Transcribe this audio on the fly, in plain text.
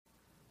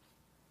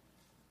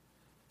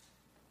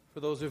For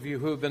those of you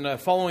who have been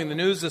following the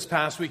news this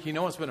past week, you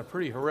know it's been a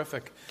pretty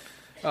horrific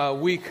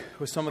week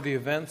with some of the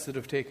events that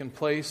have taken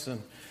place,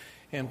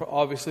 and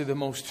obviously the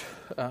most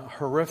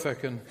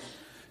horrific and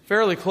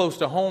fairly close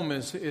to home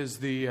is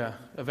the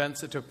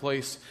events that took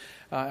place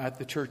at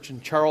the church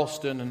in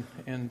Charleston,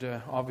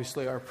 and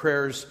obviously our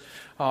prayers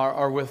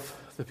are with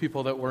the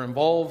people that were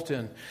involved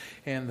and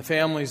the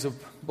families of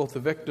both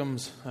the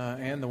victims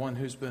and the one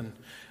who's been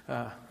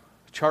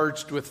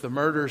charged with the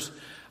murders,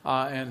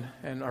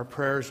 and our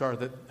prayers are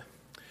that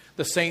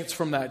the saints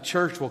from that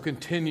church will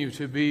continue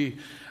to be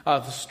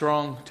the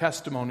strong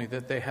testimony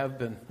that they have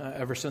been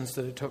ever since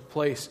that it took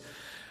place.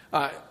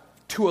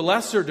 To a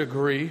lesser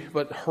degree,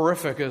 but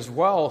horrific as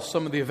well,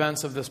 some of the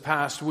events of this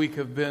past week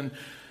have been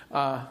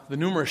the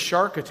numerous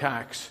shark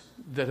attacks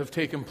that have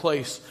taken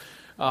place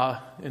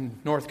in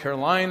North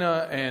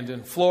Carolina and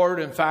in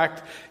Florida. In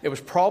fact, it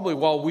was probably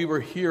while we were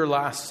here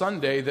last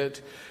Sunday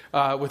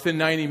that within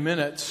 90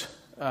 minutes,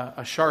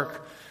 a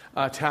shark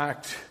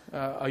attacked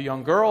a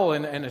young girl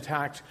and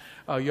attacked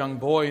a young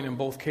boy, and in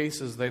both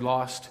cases they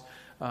lost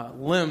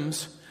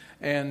limbs.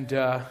 And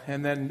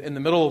then in the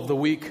middle of the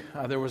week,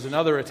 there was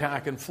another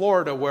attack in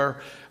Florida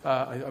where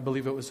I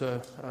believe it was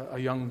a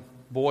young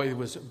boy who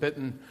was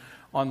bitten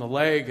on the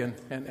leg.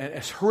 And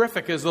as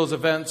horrific as those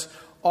events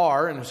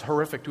are, and it's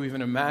horrific to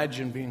even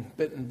imagine being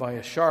bitten by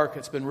a shark,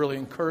 it's been really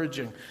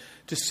encouraging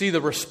to see the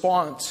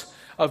response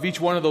of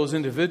each one of those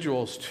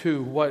individuals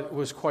to what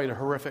was quite a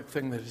horrific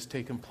thing that has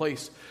taken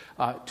place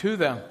to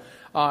them.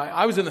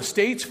 I was in the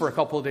States for a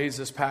couple of days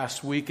this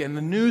past week, and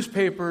the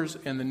newspapers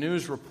and the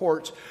news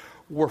reports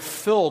were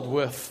filled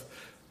with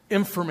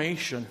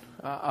information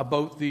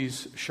about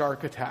these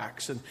shark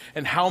attacks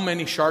and how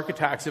many shark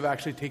attacks have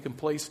actually taken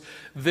place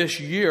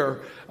this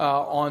year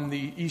on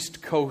the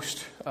East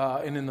Coast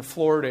and in the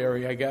Florida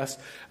area, I guess,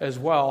 as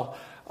well,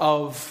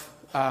 of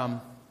the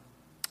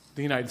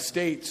United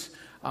States.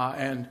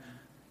 And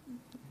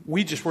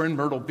we just were in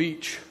Myrtle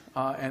Beach,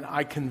 and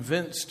I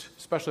convinced,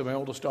 especially my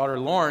oldest daughter,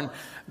 Lauren,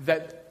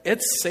 that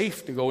it's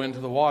safe to go into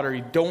the water.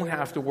 You don't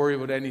have to worry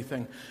about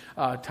anything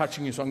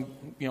touching you. So,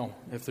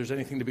 if there's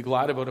anything to be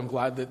glad about, I'm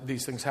glad that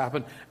these things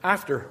happened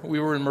after we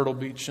were in Myrtle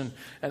Beach and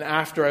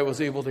after I was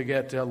able to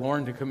get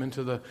Lauren to come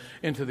into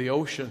the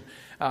ocean.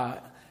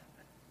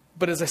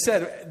 But as I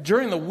said,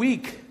 during the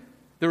week,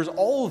 there was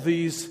all of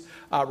these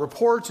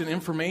reports and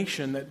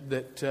information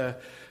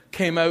that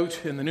came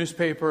out in the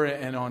newspaper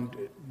and on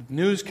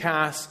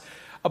newscasts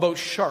about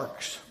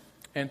sharks.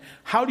 And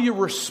how do you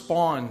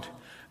respond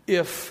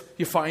if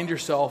you find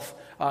yourself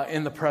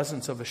in the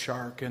presence of a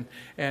shark?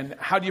 And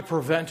how do you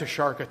prevent a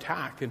shark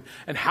attack?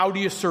 And how do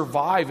you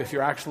survive if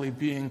you're actually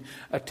being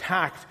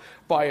attacked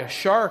by a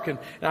shark? And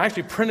I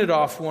actually printed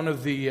off one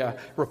of the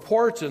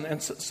reports,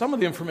 and some of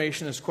the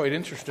information is quite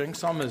interesting.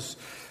 Some is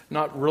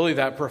not really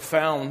that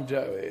profound.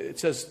 It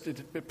says,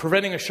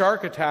 preventing a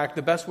shark attack,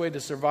 the best way to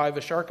survive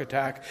a shark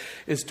attack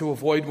is to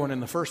avoid one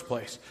in the first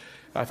place.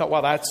 I thought,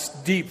 wow, that's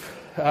deep.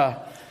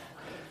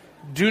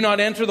 Do not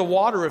enter the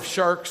water if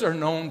sharks are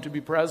known to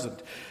be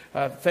present.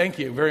 Thank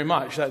you very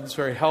much. That's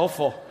very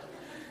helpful.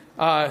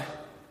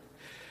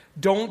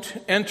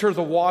 Don't enter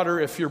the water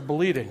if you're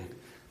bleeding.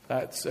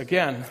 That's,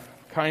 again,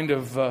 kind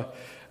of...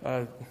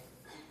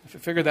 I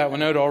figured that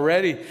one out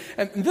already.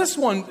 And this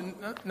one,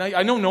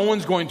 I know no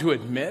one's going to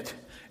admit,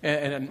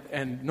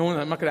 and no one,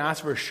 I'm not going to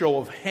ask for a show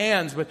of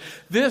hands, but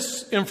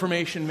this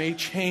information may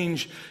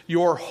change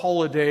your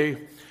holiday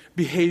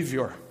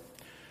behavior.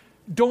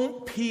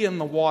 Don't pee in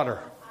the water.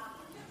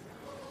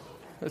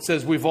 It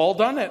says we've all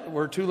done it.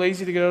 We're too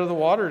lazy to get out of the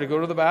water to go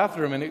to the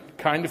bathroom, and it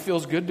kind of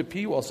feels good to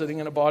pee while sitting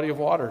in a body of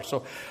water.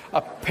 So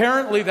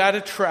apparently that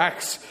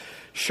attracts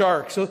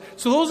sharks. So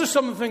those are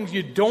some of the things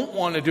you don't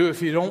want to do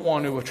if you don't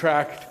want to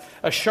attract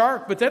a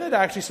shark. But then it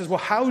actually says, well,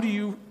 how do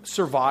you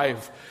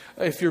survive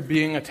if you're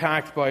being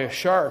attacked by a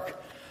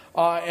shark?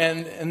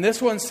 And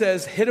this one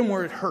says, hit him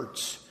where it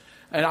hurts.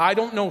 And I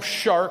don't know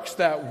sharks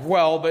that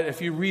well, but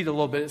if you read a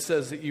little bit, it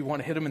says that you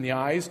want to hit them in the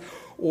eyes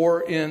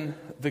or in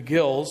the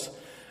gills.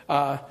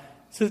 It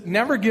says,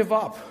 never give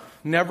up,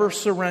 never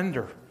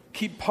surrender.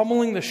 Keep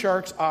pummeling the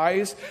shark's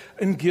eyes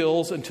and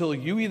gills until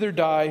you either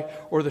die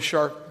or the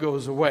shark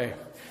goes away.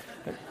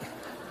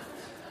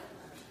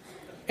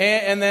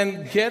 And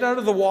then get out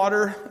of the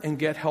water and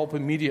get help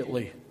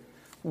immediately.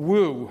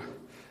 Woo.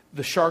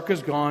 The shark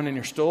is gone and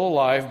you're still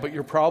alive, but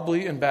you're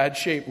probably in bad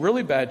shape,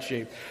 really bad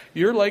shape.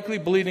 You're likely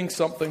bleeding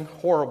something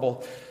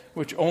horrible,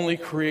 which only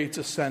creates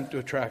a scent to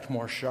attract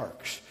more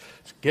sharks.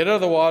 So get out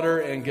of the water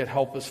and get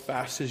help as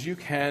fast as you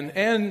can.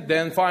 And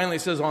then finally it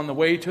says, on the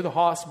way to the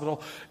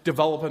hospital,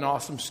 develop an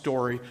awesome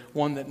story,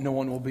 one that no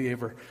one will be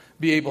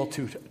able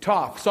to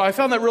top. So I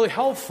found that really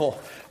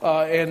helpful,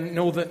 and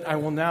know that I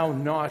will now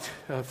not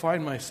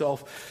find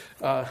myself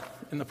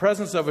in the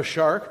presence of a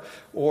shark,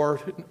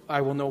 or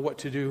I will know what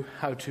to do,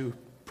 how to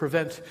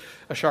prevent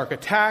a shark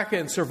attack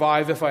and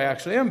survive if I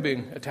actually am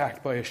being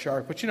attacked by a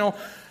shark. But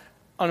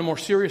on a more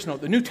serious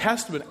note, the New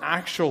Testament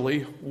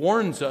actually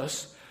warns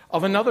us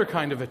of another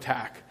kind of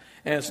attack.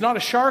 And it's not a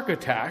shark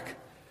attack,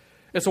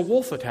 it's a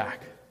wolf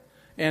attack.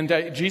 And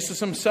Jesus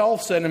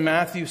himself said in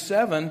Matthew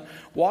 7,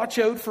 "Watch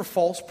out for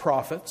false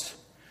prophets.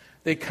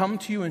 They come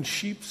to you in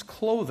sheep's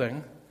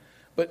clothing,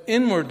 but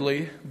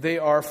inwardly they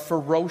are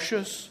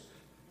ferocious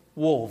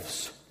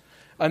wolves."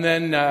 And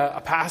then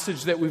a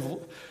passage that we've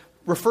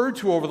referred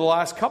to over the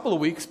last couple of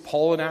weeks,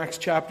 Paul in Acts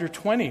chapter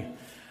 20,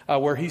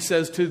 where he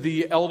says to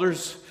the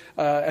elders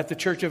at the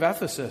church of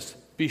Ephesus,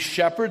 "Be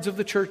shepherds of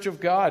the church of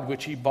God,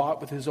 which he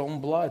bought with his own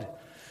blood.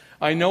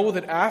 I know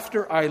that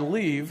after I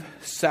leave,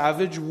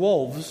 savage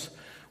wolves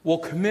will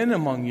come in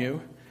among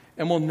you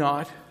and will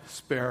not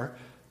spare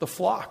the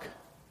flock."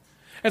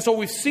 And so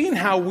we've seen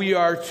how we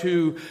are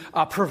to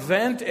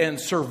prevent and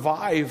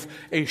survive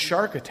a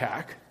shark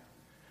attack.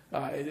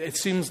 It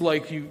seems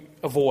like you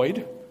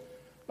avoid,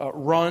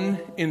 run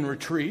in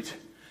retreat,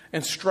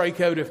 and strike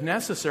out if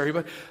necessary.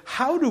 But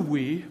how do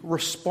we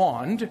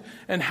respond,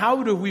 and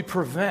how do we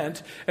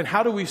prevent, and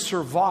how do we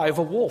survive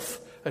a wolf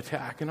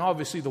attack? And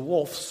obviously the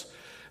wolves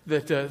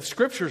that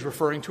Scripture is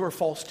referring to are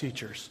false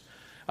teachers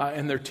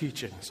and their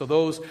teaching. So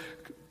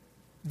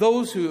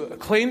those who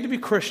claim to be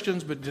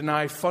Christians but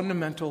deny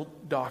fundamental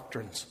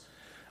doctrines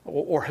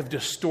or have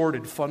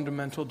distorted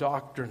fundamental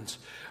doctrines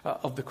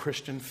of the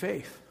Christian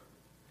faith.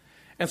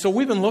 And so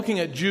we've been looking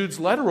at Jude's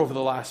letter over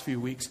the last few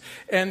weeks,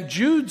 and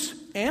Jude's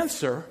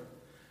answer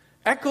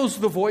echoes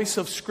the voice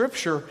of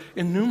Scripture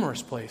in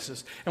numerous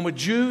places. And what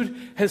Jude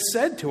has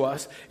said to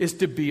us is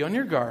to be on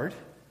your guard,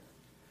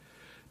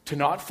 to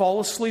not fall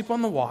asleep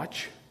on the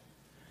watch,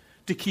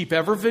 to keep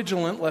ever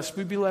vigilant lest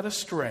we be led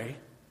astray,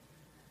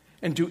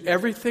 and do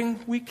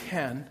everything we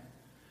can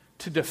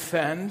to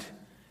defend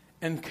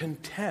and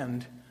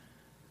contend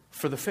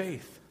for the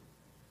faith.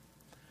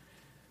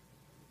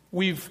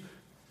 We've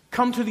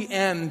come to the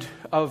end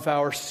of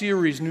our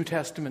series, New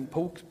Testament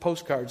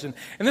Postcards. And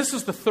this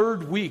is the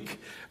third week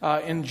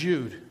in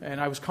Jude.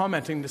 And I was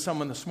commenting to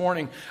someone this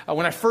morning,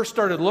 when I first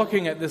started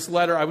looking at this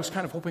letter, I was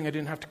kind of hoping I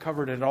didn't have to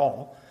cover it at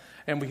all,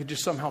 and we could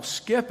just somehow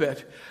skip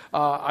it.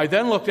 I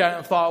then looked at it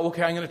and thought,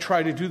 okay, I'm going to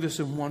try to do this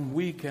in 1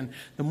 week. And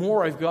the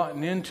more I've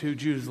gotten into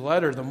Jude's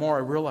letter, the more I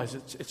realize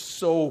it's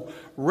so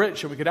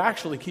rich, and we could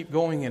actually keep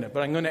going in it.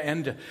 But I'm going to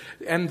end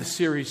the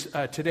series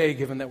today,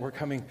 given that we're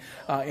coming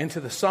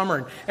into the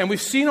summer. And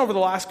we've seen over the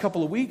last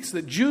couple of weeks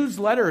that Jude's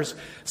letters,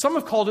 some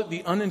have called it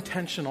the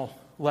unintentional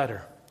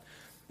letter.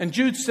 And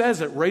Jude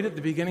says it right at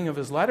the beginning of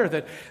his letter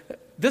that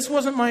this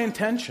wasn't my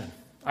intention.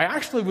 I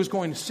actually was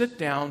going to sit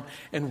down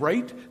and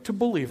write to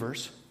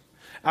believers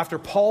after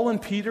Paul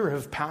and Peter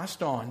have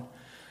passed on.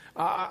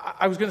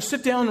 I was going to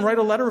sit down and write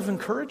a letter of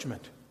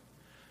encouragement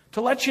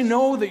to let you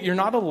know that you're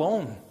not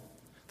alone,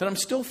 that I'm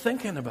still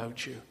thinking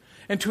about you,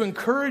 and to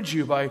encourage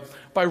you by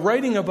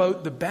writing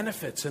about the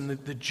benefits and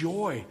the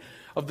joy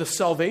of the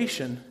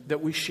salvation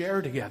that we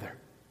share together.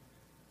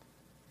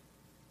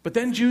 But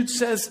then Jude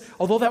says,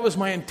 although that was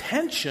my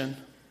intention,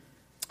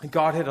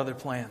 God had other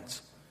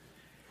plans.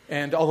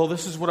 And although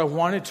this is what I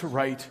wanted to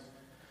write,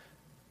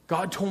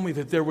 God told me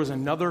that there was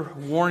another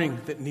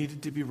warning that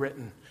needed to be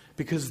written,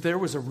 because there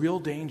was a real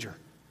danger,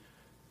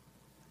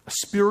 a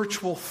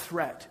spiritual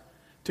threat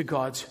to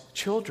God's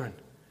children.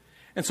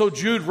 And so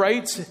Jude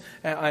writes,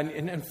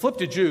 and flip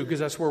to Jude, because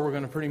that's where we're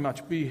going to pretty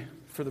much be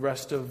for the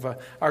rest of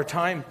our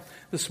time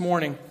this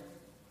morning.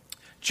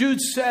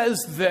 Jude says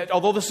that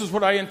although this is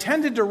what I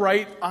intended to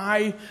write,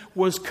 I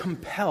was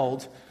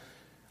compelled,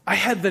 I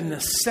had the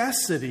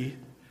necessity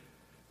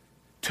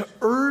to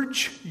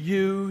urge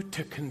you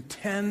to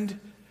contend,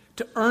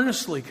 to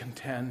earnestly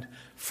contend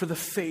for the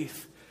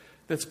faith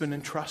that's been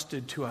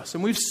entrusted to us.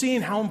 And we've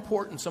seen how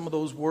important some of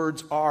those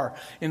words are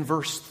in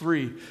verse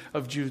 3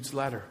 of Jude's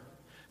letter.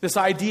 This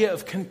idea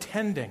of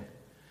contending,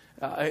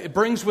 it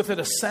brings with it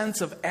a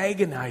sense of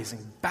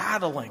agonizing,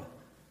 battling,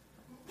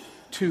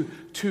 to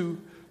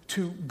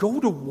go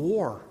to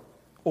war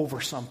over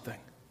something.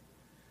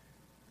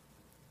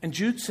 And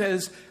Jude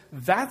says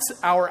that's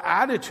our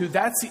attitude,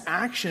 that's the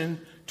action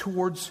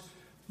towards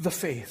the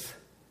faith.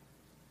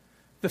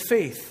 The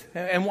faith.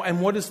 And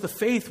what is the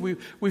faith?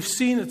 We've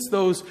seen it's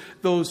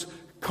those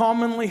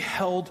commonly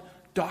held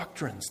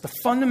doctrines, the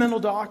fundamental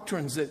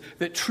doctrines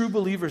that true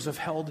believers have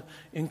held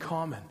in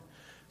common.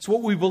 It's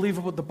what we believe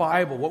about the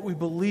Bible, what we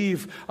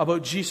believe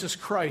about Jesus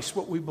Christ,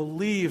 what we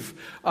believe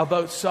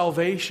about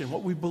salvation,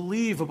 what we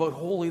believe about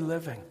holy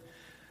living.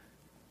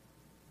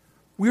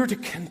 We are to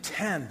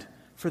contend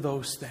for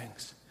those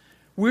things.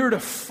 We are to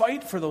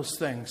fight for those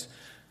things.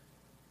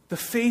 The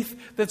faith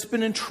that's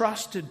been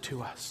entrusted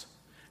to us.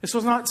 This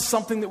was not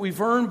something that we've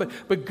earned,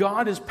 but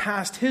God has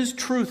passed His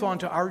truth on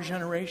to our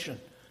generation.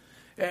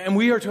 And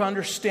we are to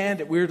understand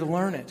it. We are to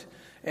learn it.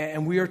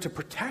 And we are to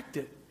protect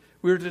it.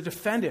 We are to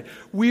defend it.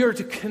 We are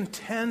to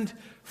contend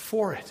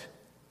for it.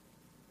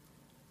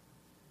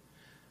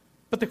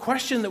 But the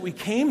question that we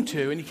came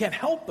to, and you can't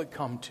help but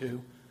come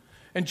to,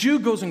 and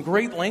Jude goes in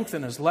great length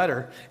in his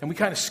letter, and we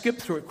kind of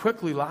skipped through it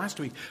quickly last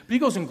week, but he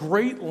goes in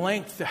great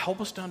length to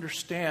help us to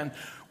understand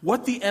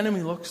what the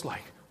enemy looks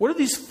like. What are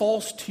these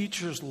false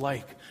teachers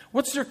like?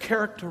 What's their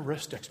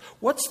characteristics?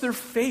 What's their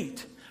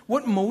fate?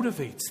 What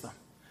motivates them?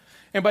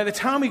 And by the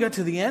time we got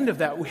to the end of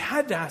that, we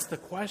had to ask the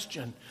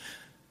question,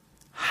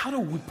 how do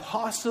we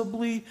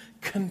possibly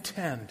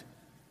contend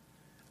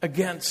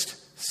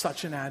against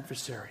such an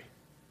adversary?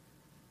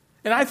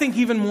 And I think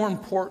even more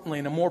importantly,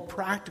 and a more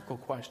practical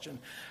question,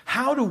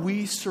 how do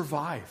we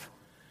survive?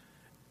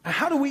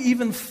 How do we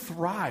even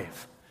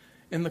thrive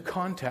in the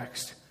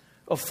context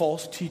of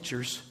false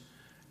teachers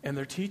and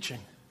their teaching?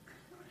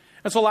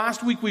 And so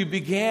last week we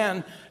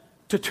began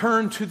to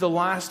turn to the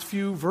last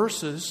few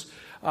verses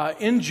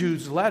in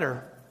Jude's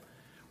letter,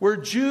 where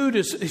Jude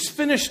is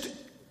finished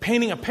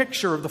painting a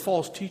picture of the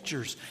false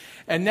teachers.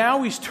 And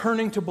now he's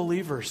turning to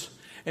believers,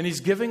 and he's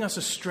giving us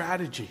a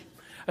strategy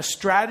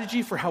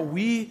for how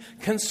we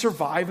can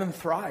survive and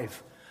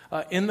thrive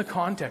in the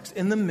context,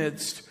 in the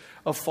midst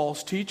of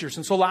false teachers.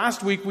 And so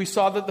last week we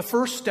saw that the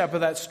first step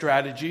of that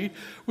strategy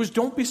was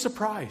don't be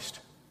surprised.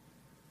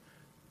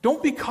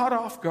 Don't be caught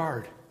off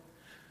guard.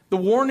 The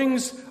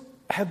warnings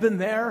have been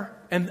there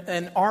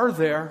and are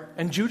there,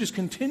 and Jude is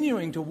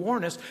continuing to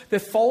warn us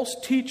that false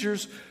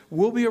teachers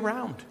will be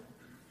around.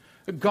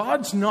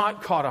 God's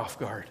not caught off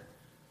guard.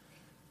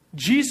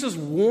 Jesus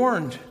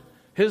warned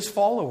his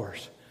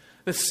followers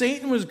that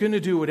Satan was going to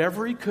do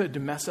whatever he could to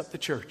mess up the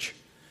church.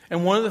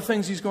 And one of the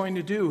things he's going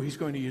to do, he's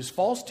going to use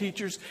false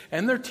teachers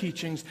and their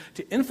teachings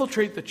to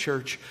infiltrate the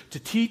church, to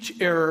teach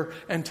error,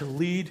 and to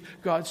lead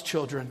God's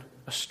children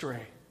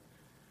astray.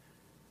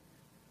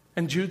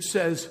 And Jude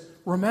says,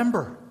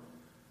 remember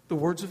the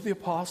words of the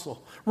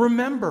apostle.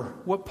 Remember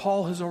what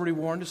Paul has already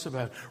warned us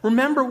about.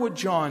 Remember what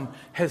John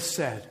has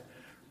said.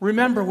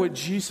 Remember what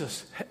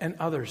Jesus and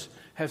others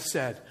have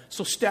said.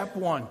 So step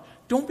one,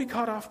 don't be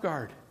caught off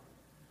guard.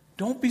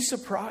 Don't be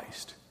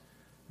surprised.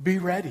 Be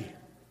ready.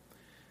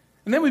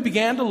 And then we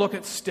began to look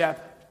at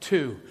step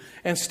two.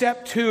 And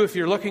step two, if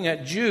you're looking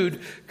at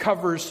Jude,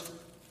 covers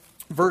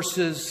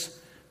verses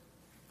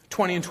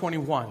 20 and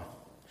 21.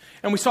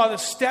 And we saw that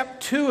step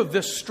two of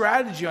this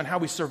strategy on how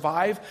we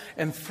survive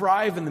and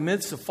thrive in the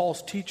midst of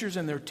false teachers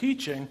and their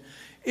teaching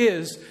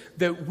is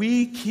that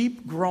we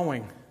keep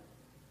growing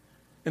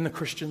in the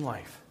Christian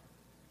life.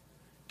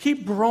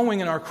 Keep growing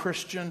in our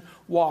Christian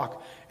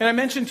walk. And I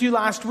mentioned to you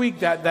last week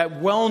that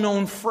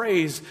well-known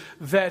phrase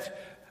that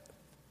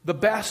the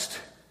best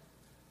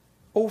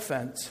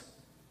offense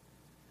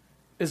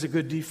is a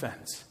good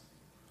defense.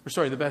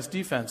 The best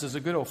defense is a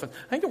good offense.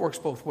 I think it works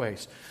both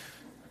ways.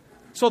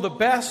 So the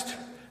best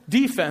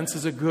defense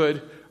is a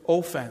good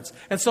offense.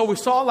 And so we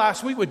saw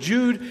last week what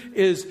Jude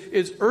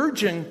is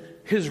urging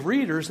his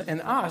readers and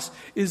us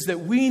is that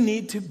we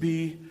need to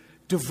be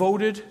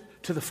devoted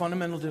to the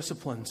fundamental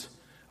disciplines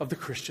of the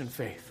Christian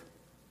faith.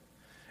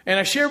 And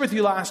I shared with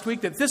you last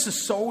week that this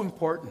is so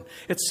important.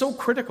 It's so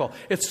critical.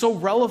 It's so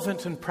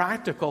relevant and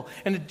practical.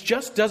 And it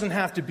just doesn't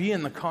have to be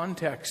in the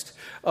context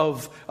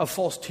of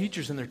false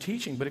teachers and their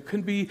teaching. But it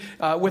could be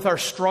with our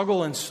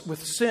struggle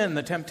with sin,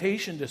 the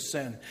temptation to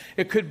sin.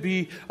 It could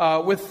be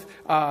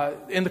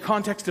in the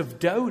context of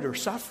doubt or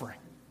suffering.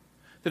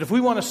 That if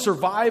we want to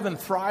survive and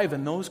thrive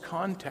in those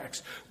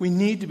contexts, we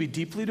need to be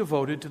deeply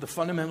devoted to the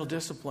fundamental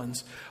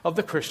disciplines of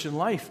the Christian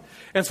life.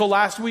 And so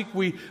last week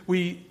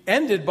we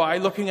ended by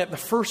looking at the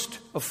first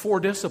of four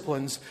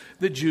disciplines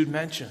that Jude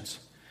mentions.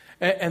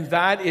 And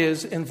that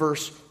is in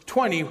verse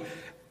 20.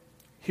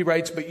 He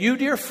writes, "But you,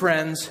 dear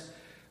friends,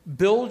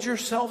 build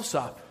yourselves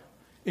up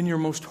in your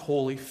most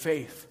holy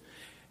faith."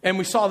 And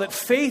we saw that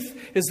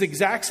faith is the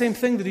exact same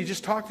thing that he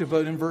just talked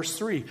about in verse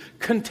 3.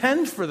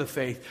 Contend for the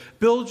faith.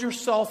 Build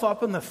yourself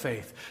up in the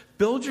faith.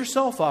 Build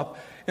yourself up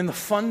in the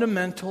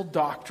fundamental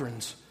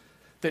doctrines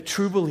that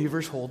true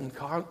believers hold in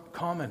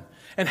common.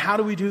 And how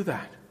do we do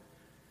that?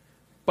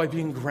 By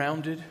being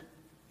grounded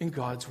in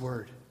God's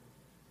Word.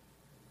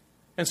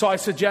 And so I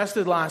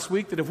suggested last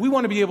week that if we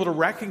want to be able to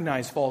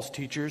recognize false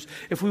teachers,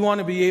 if we want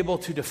to be able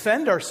to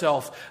defend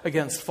ourselves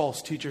against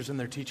false teachers and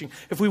their teaching,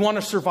 if we want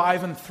to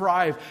survive and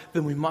thrive,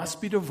 then we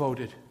must be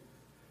devoted.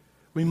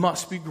 We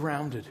must be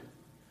grounded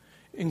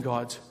in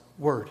God's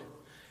Word.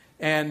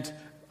 And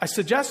I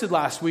suggested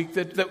last week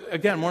that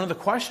again, one of the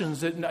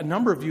questions that a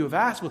number of you have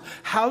asked was,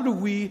 how do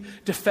we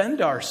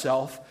defend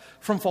ourselves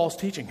from false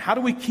teaching? How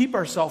do we keep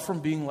ourselves from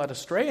being led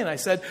astray? And I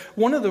said,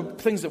 one of the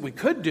things that we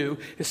could do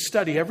is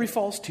study every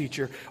false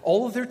teacher,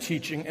 all of their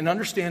teaching, and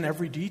understand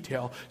every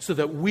detail so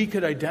that we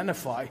could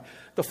identify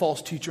the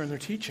false teacher and their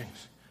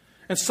teachings.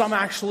 And some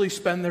actually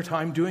spend their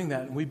time doing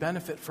that, and we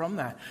benefit from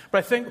that. But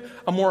I think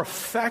a more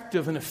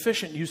effective and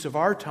efficient use of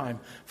our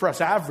time for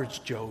us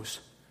average Joes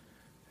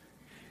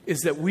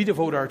is that we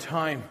devote our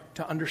time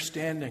to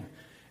understanding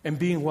and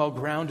being well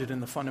grounded in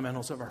the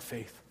fundamentals of our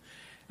faith.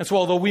 And so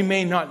although we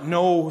may not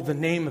know the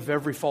name of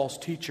every false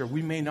teacher,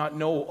 we may not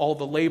know all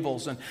the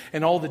labels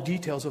and all the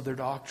details of their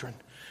doctrine,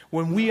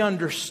 when we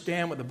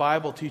understand what the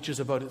Bible teaches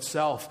about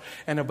itself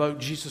and about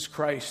Jesus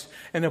Christ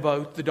and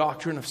about the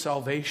doctrine of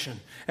salvation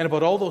and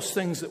about all those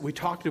things that we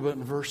talked about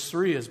in verse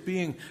 3 as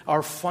being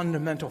our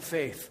fundamental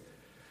faith,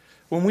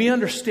 when we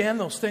understand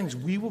those things,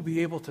 we will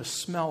be able to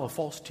smell a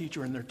false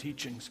teacher and their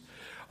teachings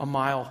a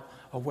mile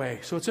away.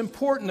 So it's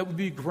important that we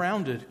be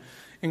grounded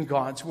in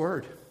God's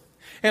Word.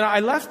 And I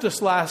left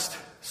us last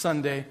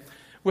Sunday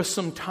with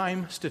some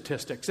time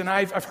statistics. And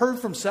I've heard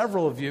from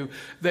several of you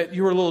that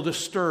you were a little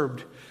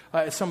disturbed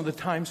at some of the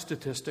time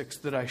statistics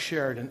that I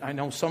shared. And I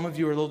know some of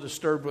you are a little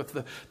disturbed with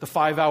the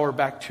 5-hour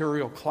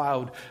bacterial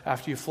cloud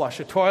after you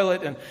flush a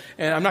toilet. And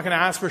I'm not going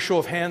to ask for a show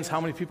of hands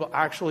how many people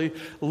actually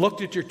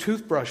looked at your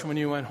toothbrush when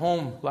you went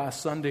home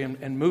last Sunday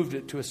and moved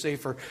it to a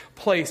safer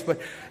place.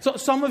 But so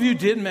some of you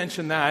did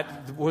mention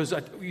that was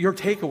your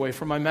takeaway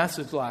from my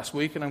message last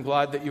week. And I'm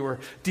glad that you were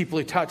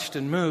deeply touched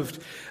and moved.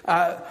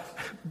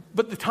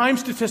 But the time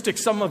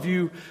statistics some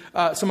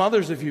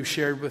others of you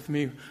shared with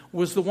me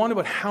was the one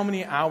about how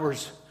many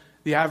hours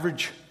the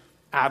average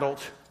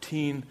adult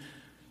teen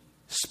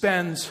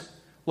spends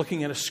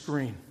looking at a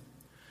screen.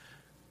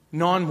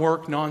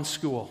 Non-work,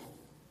 non-school.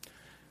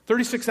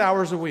 36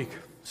 hours a week,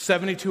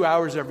 72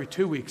 hours every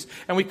 2 weeks.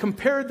 And we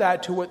compared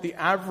that to what the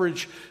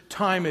average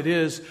time it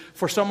is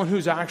for someone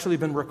who's actually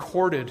been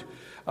recorded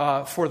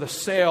for the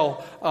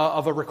sale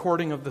of a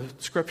recording of the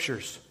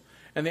Scriptures.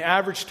 And the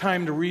average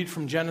time to read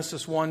from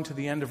Genesis 1 to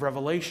the end of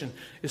Revelation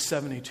is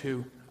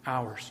 72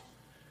 hours.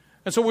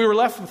 And so we were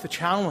left with the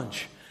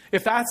challenge.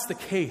 If that's the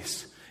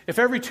case, if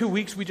every 2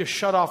 weeks we just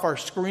shut off our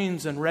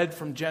screens and read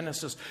from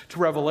Genesis to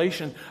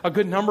Revelation, a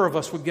good number of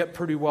us would get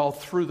pretty well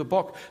through the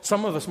book.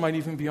 Some of us might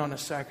even be on a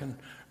second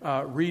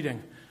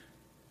reading.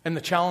 And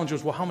the challenge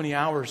was, well, how many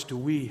hours do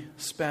we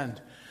spend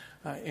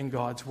in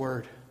God's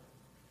Word?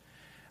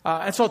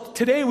 And so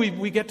today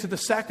we get to the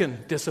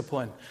second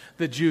discipline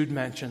that Jude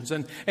mentions.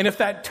 And if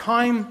that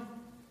time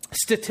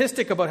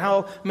statistic about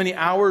how many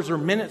hours or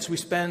minutes we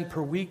spend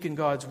per week in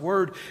God's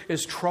Word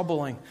is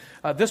troubling,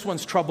 this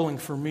one's troubling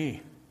for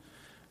me.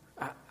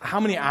 How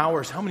many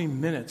hours, how many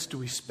minutes do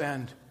we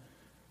spend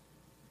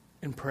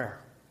in prayer?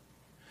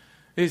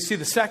 You see,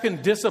 the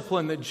second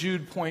discipline that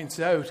Jude points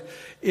out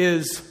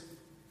is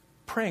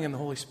praying in the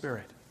Holy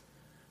Spirit.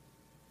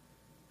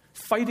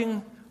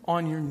 Fighting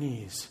on your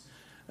knees.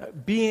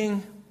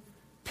 Being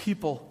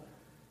people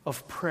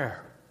of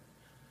prayer.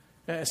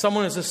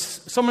 Someone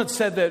had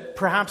said that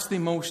perhaps the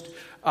most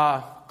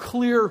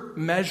clear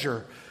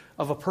measure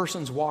of a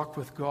person's walk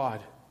with God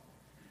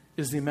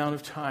is the amount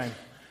of time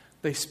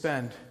they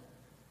spend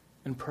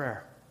in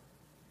prayer.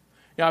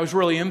 I was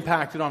really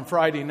impacted on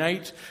Friday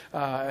night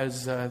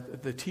as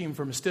the team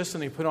from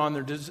Mistissini put on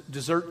their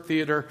dessert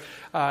theater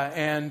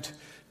and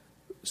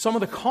some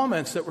of the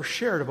comments that were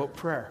shared about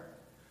prayer.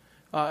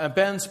 And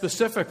Ben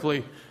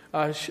specifically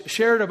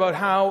shared about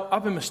how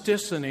up in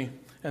Mistissini,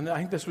 and I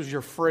think this was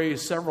your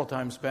phrase several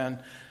times,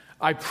 Ben,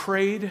 I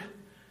prayed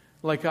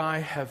like I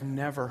have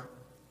never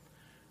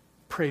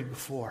prayed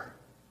before.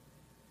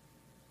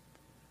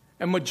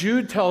 And what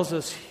Jude tells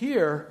us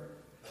here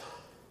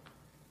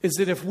is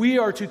that if we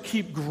are to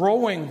keep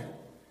growing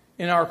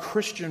in our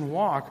Christian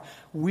walk,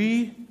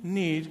 we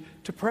need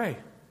to pray.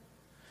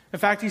 In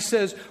fact, he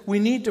says we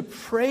need to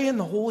pray in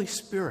the Holy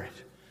Spirit.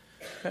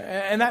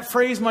 And that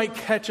phrase might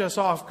catch us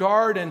off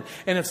guard, and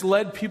it's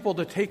led people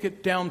to take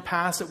it down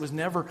paths that was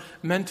never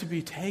meant to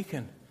be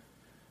taken.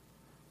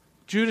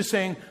 Jude is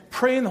saying,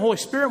 pray in the Holy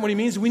Spirit. What he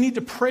means is we need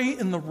to pray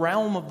in the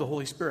realm of the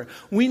Holy Spirit.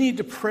 We need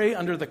to pray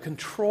under the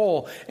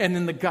control and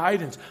in the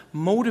guidance,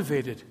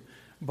 motivated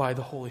by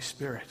the Holy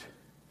Spirit.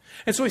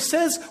 And so he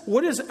says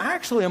what is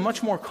actually a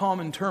much more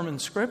common term in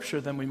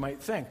Scripture than we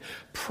might think.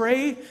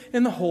 Pray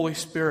in the Holy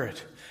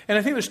Spirit. And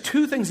I think there's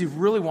two things he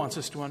really wants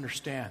us to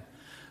understand.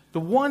 The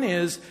one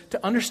is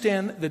to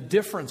understand the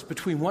difference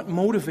between what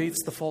motivates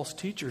the false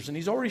teachers. And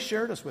he's already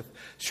shared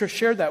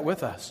that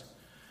with us.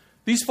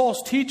 These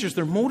false teachers,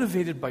 they're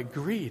motivated by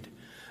greed.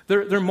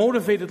 They're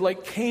motivated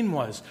like Cain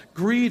was,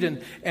 greed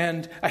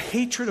and a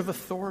hatred of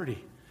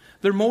authority.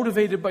 They're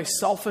motivated by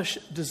selfish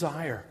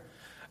desire.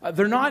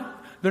 They're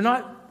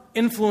not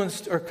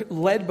influenced or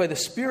led by the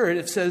Spirit.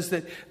 It says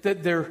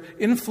that they're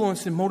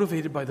influenced and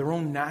motivated by their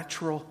own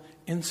natural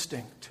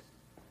instinct.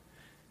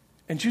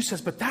 And Jude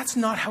says, but that's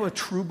not how a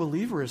true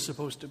believer is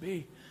supposed to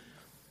be.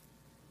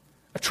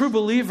 A true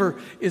believer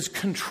is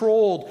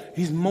controlled.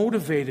 He's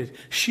motivated.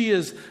 She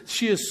is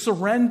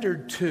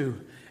surrendered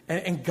to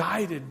and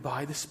guided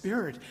by the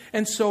Spirit.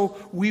 And so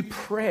we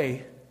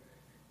pray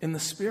in the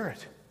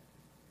Spirit.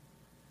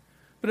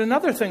 But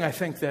another thing I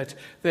think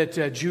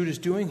that Jude is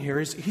doing here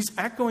is he's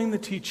echoing the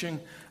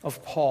teaching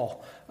of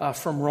Paul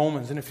from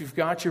Romans. And if you've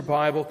got your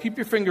Bible, keep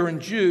your finger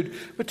in Jude,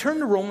 but turn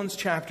to Romans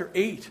chapter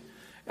 8.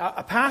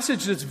 A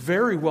passage that's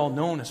very well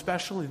known,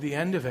 especially the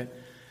end of it.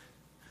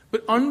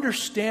 But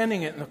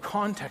understanding it in the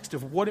context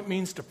of what it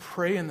means to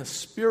pray in the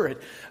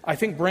Spirit, I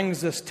think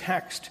brings this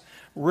text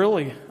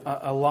really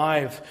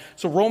alive.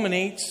 So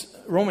Romans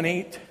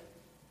 8,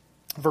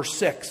 verse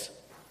 6.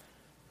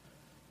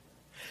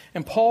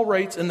 And Paul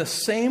writes, in the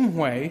same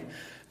way,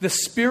 the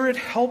Spirit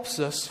helps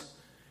us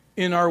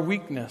in our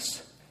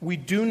weakness. We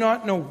do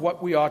not know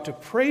what we ought to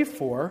pray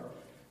for.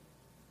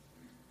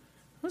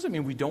 What does it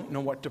mean we don't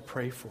know what to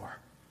pray for?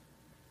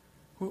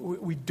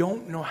 We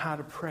don't know how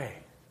to pray.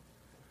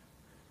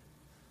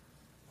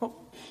 Well,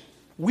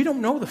 we don't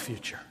know the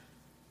future.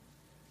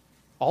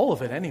 All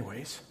of it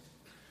anyways.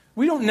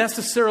 We don't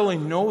necessarily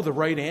know the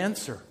right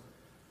answer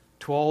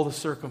to all the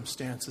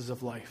circumstances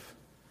of life.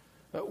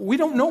 We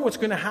don't know what's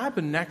going to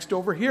happen next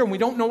over here, and we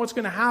don't know what's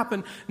going to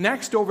happen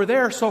next over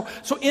there. So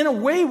in a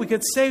way, we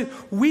could say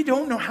we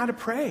don't know how to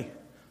pray.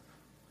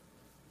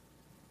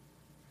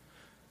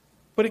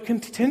 But it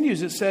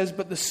continues, it says,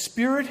 but the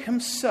Spirit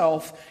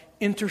himself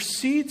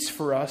intercedes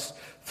for us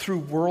through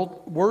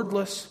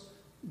wordless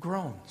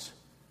groans.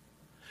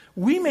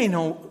 We may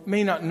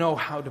not know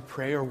how to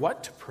pray or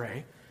what to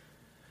pray,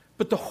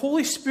 but the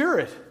Holy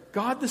Spirit,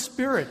 God the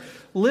Spirit,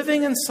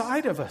 living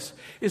inside of us,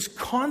 is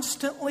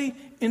constantly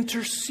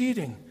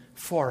interceding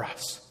for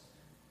us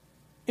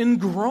in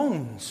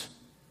groans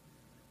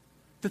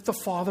that the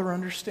Father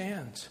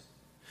understands.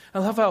 I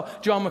love how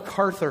John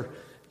MacArthur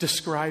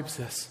describes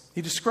this.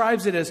 He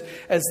describes it as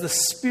the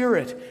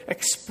Spirit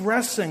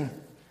expressing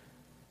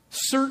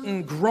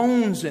certain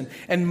groans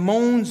and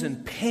moans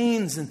and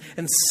pains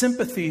and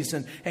sympathies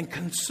and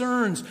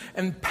concerns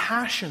and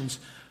passions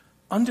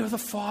under the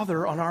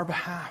Father on our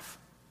behalf.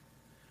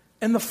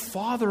 And the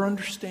Father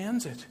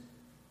understands it.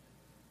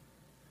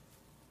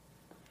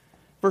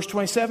 Verse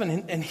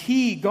 27, and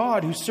he,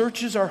 God, who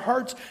searches our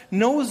hearts,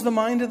 knows the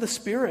mind of the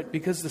Spirit,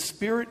 because the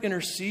Spirit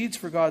intercedes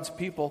for God's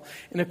people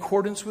in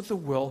accordance with the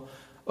will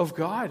of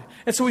God.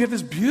 And so we have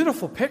this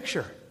beautiful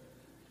picture,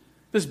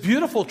 this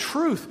beautiful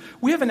truth.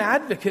 We have an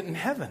advocate in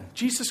heaven,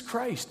 Jesus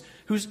Christ,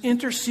 who's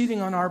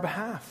interceding on our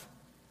behalf.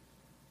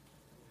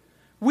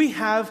 We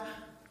have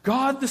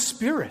God the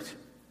Spirit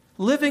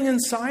living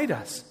inside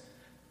us,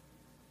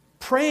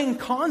 praying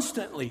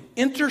constantly,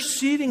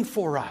 interceding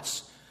for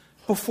us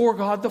before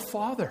God the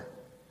Father.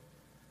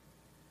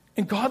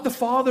 And God the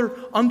Father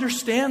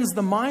understands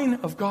the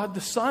mind of God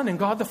the Son, and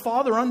God the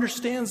Father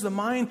understands the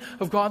mind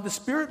of God the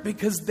Spirit,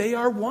 because they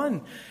are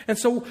one. And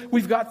so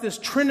we've got this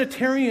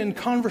Trinitarian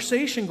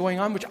conversation going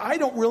on, which I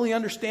don't really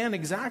understand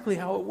exactly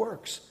how it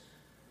works.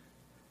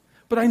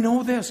 But I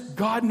know this: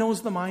 God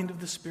knows the mind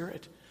of the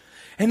Spirit.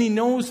 And he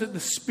knows that the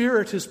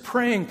Spirit is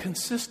praying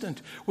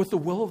consistent with the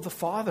will of the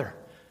Father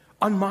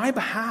on my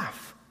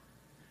behalf.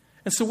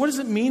 And so what does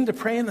it mean to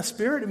pray in the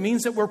Spirit? It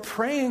means that we're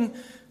praying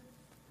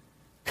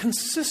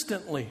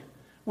consistently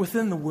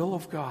within the will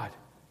of God.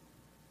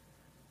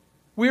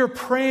 We are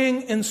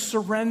praying in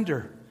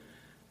surrender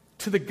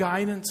to the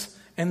guidance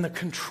and the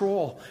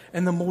control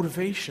and the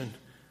motivation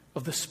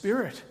of the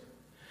Spirit.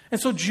 And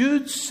so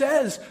Jude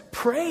says,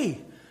 pray.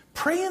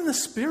 Pray in the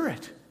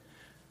Spirit.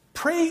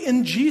 Pray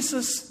in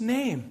Jesus'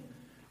 name.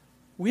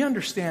 We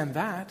understand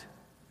that.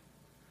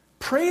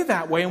 Pray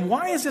that way. And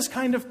why is this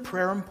kind of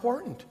prayer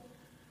important?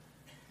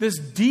 This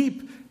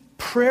deep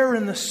prayer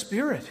in the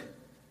Spirit.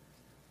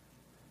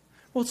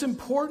 Well, it's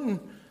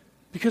important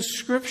because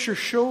Scripture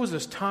shows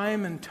us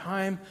time and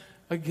time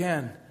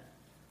again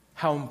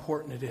how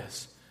important it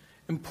is.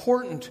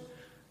 The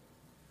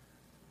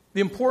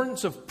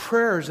importance of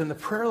prayers and the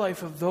prayer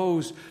life of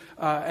those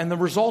and the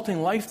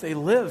resulting life they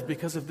live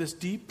because of this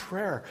deep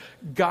prayer,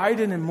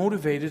 guided and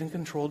motivated and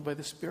controlled by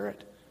the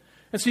Spirit.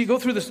 And so you go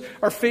through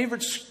our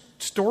favorite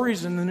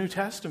stories in the New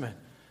Testament.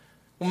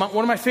 One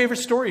of my favorite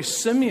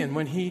stories, Simeon,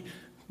 when he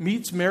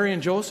meets Mary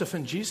and Joseph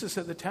and Jesus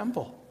at the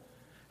temple.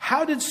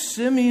 How did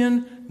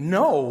Simeon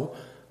know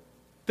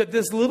that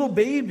this little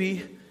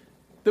baby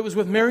that was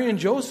with Mary and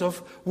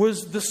Joseph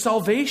was the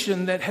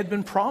salvation that had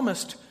been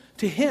promised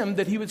to him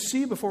that he would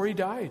see before he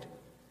died?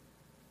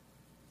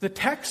 The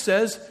text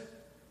says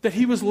that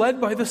he was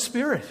led by the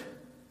Spirit.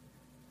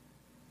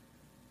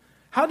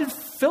 How did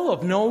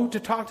Philip know to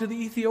talk to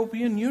the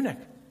Ethiopian eunuch?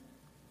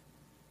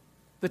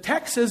 The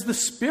text says the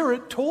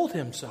Spirit told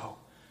him so.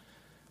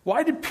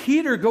 Why did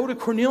Peter go to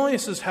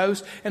Cornelius'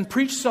 house and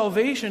preach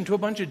salvation to a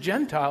bunch of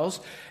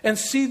Gentiles and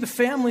see the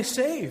family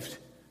saved?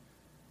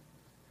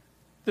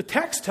 The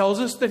text tells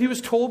us that he was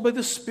told by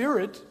the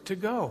Spirit to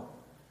go.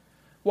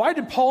 Why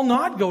did Paul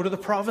not go to the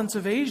province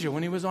of Asia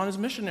when he was on his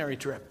missionary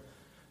trip?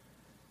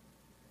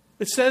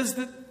 It says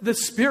that the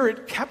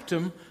Spirit kept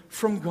him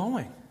from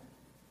going.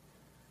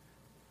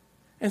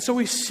 And so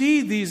we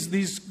see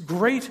these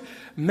great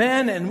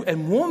men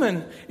and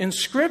women in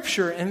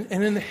Scripture and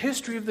in the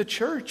history of the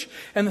church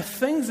and the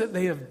things that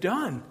they have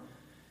done.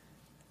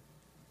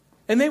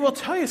 And they will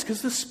tell you it's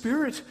because the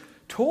Spirit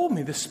told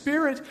me. The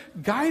Spirit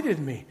guided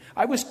me.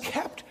 I was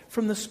kept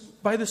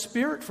by the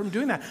Spirit from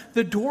doing that.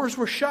 The doors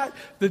were shut.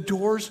 The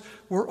doors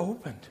were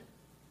opened.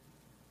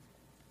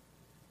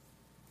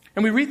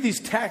 And we read these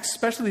texts,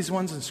 especially these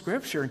ones in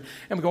Scripture,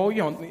 and we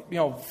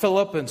go,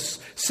 Philip and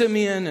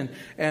Simeon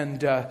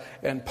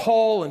and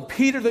Paul and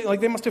Peter,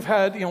 they must have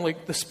had,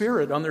 the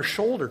Spirit on their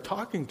shoulder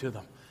talking to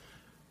them.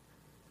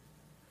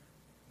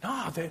 No,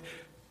 I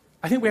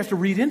think we have to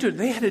read into it.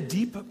 They had a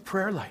deep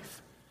prayer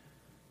life,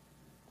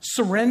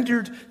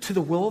 surrendered to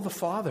the will of the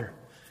Father,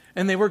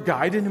 and they were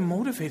guided and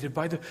motivated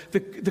by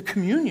the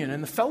communion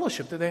and the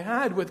fellowship that they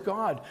had with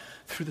God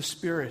through the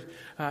Spirit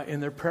in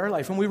their prayer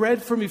life. And we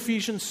read from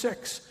Ephesians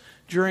 6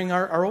 during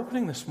our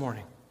opening this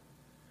morning.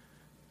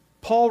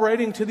 Paul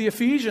writing to the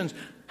Ephesians,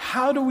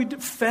 how do we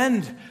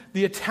defend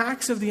the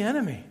attacks of the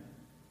enemy?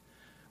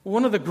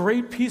 One of the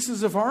great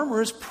pieces of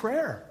armor is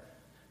prayer.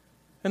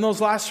 And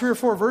those last 3 or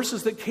 4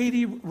 verses that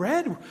Katie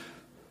read,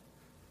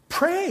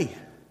 pray.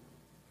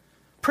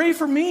 Pray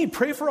for me.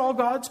 Pray for all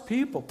God's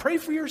people. Pray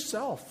for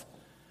yourself.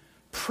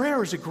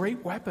 Prayer is a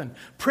great weapon.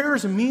 Prayer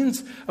is a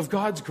means of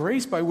God's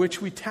grace by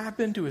which we tap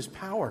into His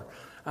power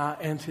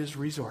and His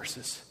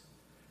resources.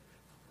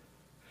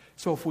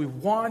 So if we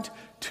want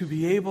to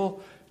be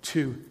able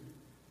to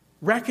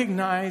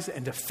recognize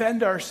and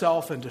defend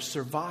ourselves and to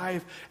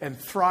survive and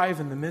thrive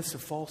in the midst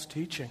of false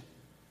teaching,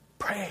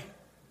 pray.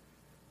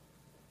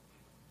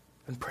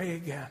 And pray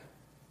again.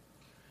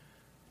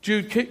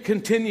 Jude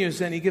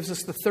continues and he gives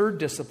us the third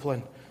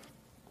discipline.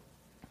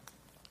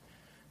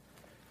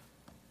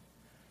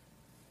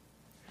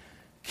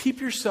 Keep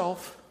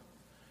yourself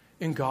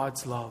in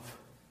God's love.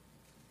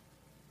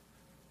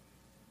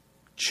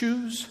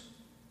 Choose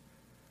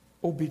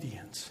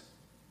obedience.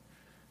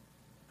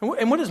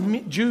 And what does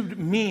Jude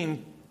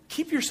mean?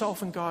 Keep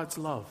yourself in God's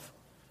love.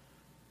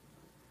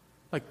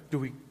 Like, do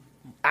we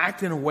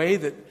act in a way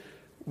that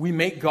we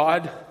make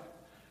God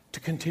to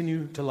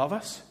continue to love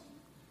us?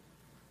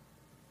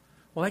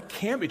 Well, that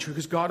can't be true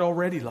because God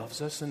already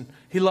loves us, and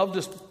He loved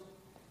us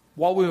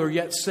while we were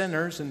yet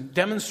sinners and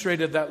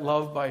demonstrated that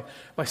love by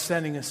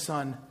sending His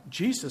Son,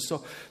 Jesus.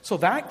 So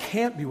that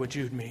can't be what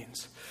Jude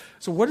means.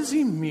 So what does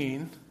he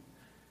mean,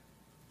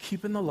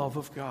 keeping the love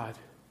of God?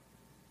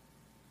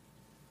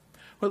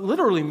 What it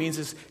literally means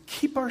is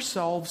keep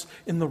ourselves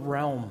in the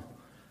realm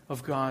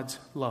of God's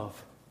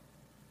love.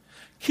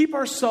 Keep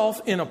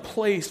ourselves in a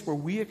place where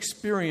we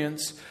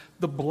experience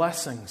the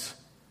blessings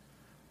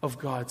of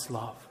God's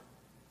love.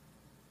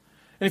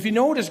 And if you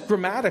notice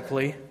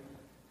grammatically,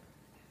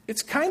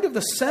 it's kind of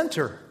the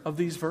center of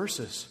these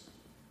verses.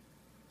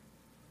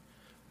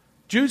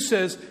 Jude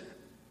says,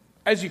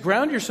 as you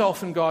ground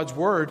yourself in God's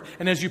Word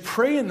and as you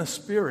pray in the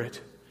Spirit,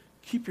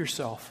 keep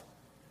yourself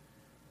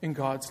in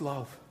God's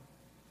love.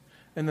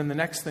 And then the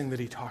next thing that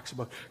he talks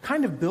about,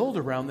 kind of build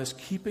around this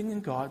keeping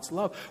in God's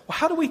love. Well,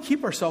 how do we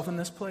keep ourselves in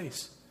this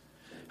place?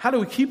 How do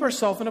we keep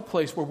ourselves in a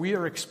place where we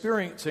are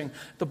experiencing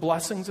the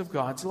blessings of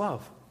God's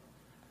love?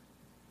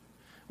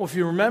 Well, if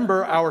you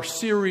remember our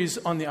series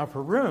on the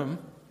upper room,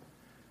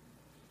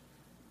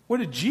 what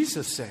did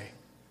Jesus say?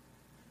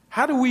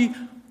 How do we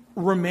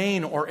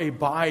remain or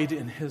abide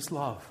in His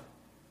love?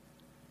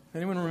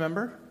 Anyone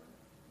remember?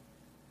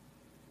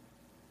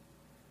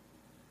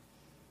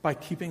 By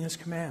keeping His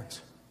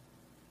commands.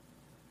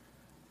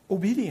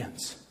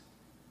 Obedience.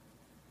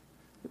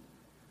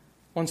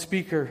 One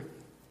speaker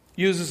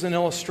uses an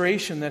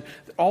illustration that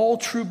all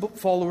true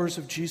followers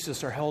of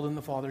Jesus are held in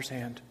the Father's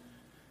hand.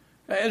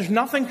 And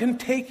nothing can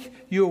take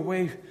you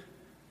away.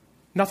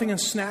 Nothing can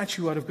snatch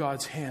you out of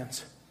God's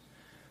hands.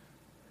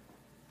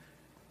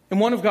 And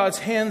one of God's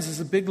hands is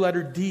a big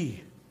letter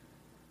D.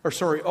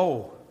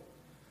 O.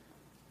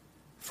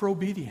 For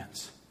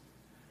obedience.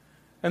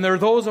 And there are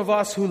those of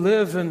us who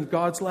live in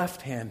God's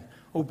left hand,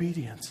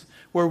 obedience,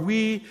 where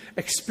we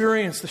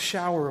experience the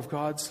shower of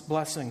God's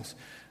blessings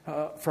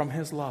from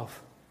His love.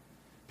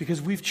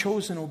 Because we've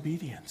chosen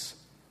obedience.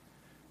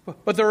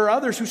 But there are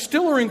others who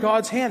still are in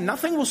God's hand.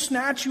 Nothing will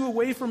snatch you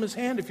away from His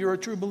hand if you're a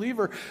true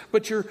believer.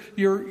 But you're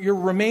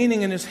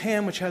remaining in His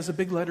hand, which has a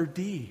big letter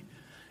D.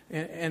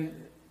 And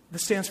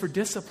this stands for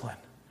discipline.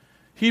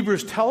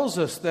 Hebrews tells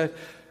us that,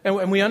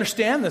 and we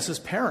understand this as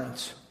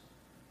parents,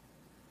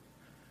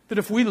 that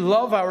if we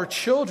love our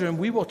children,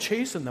 we will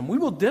chasten them. We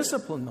will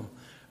discipline them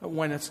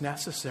when it's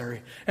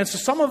necessary. And so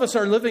some of us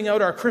are living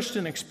out our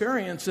Christian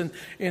experience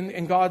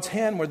in God's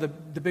hand where the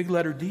big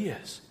letter D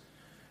is.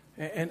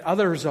 And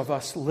others of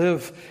us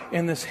live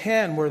in this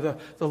hand where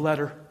the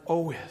letter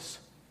O is.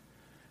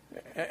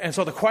 And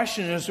so the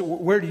question is,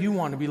 where do you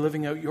want to be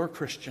living out your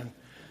Christian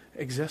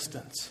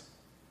existence?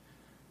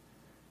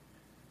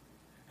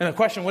 And the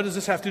question, what does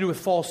this have to do with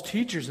false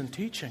teachers and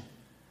teaching?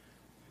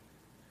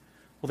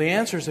 Well, the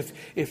answer is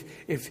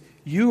if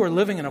you are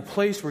living in a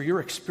place where you're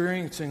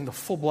experiencing the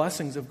full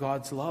blessings of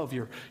God's love,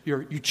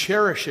 you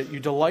cherish it, you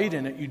delight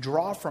in it, you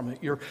draw from it,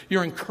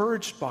 you're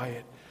encouraged by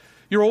it,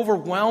 you're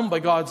overwhelmed by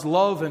God's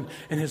love and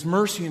His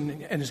mercy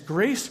and His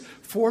grace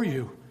for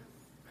you,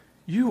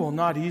 you will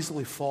not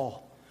easily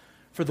fall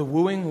for the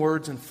wooing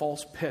words and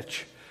false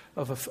pitch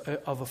of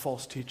a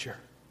false teacher.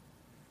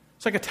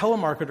 It's like a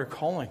telemarketer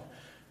calling,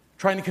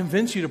 trying to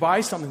convince you to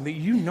buy something that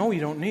you know you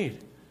don't need.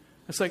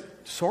 It's like,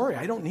 sorry,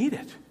 I don't need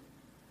it.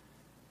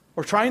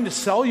 Or trying to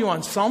sell you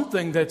on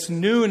something that's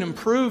new and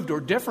improved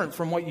or different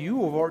from what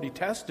you have already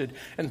tested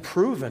and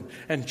proven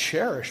and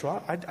cherished.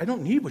 Well, I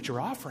don't need what you're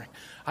offering.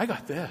 I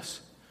got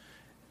this.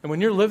 And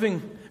when you're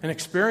living and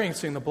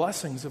experiencing the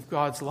blessings of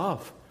God's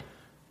love,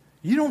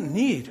 you don't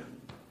need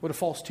what a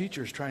false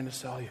teacher is trying to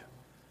sell you.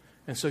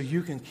 And so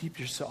you can keep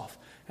yourself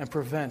and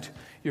prevent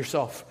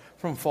yourself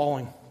from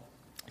falling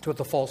to what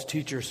the false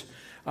teachers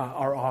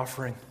are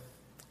offering.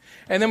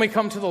 And then we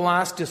come to the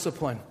last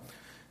discipline.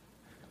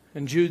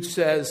 And Jude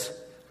says,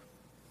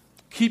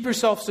 keep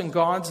yourselves in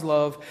God's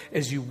love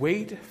as you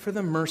wait for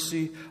the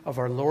mercy of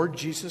our Lord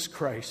Jesus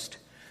Christ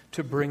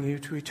to bring you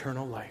to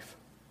eternal life.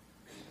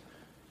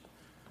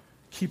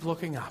 Keep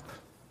looking up.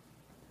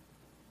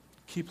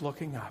 Keep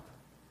looking up.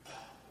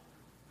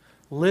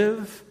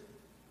 Live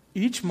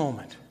each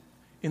moment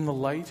in the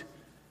light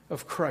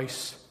of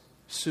Christ's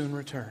soon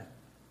return.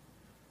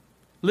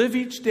 Live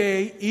each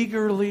day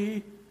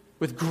eagerly,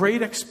 with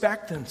great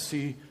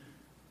expectancy,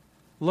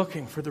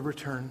 looking for the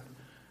return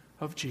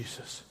of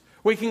Jesus.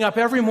 Waking up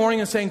every morning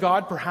and saying,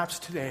 God, perhaps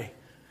today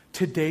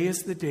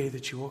is the day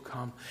that you will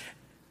come.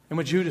 And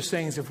what Jude is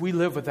saying is, if we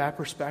live with that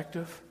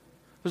perspective,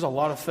 there's a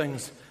lot of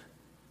things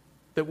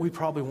that we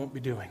probably won't be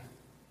doing.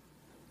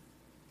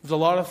 There's a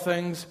lot of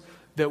things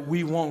that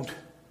we won't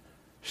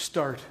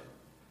start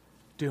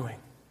doing.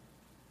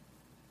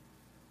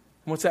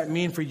 And what's that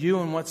mean for you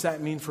and what's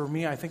that mean for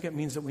me? I think it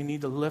means that we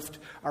need to lift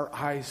our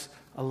eyes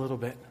a little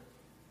bit.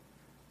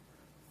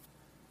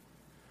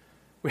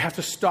 We have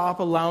to stop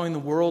allowing the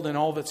world and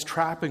all of its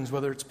trappings,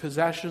 whether it's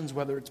possessions,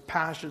 whether it's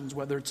passions,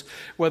 whether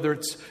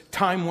it's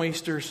time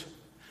wasters.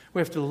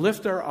 We have to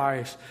lift our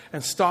eyes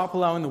and stop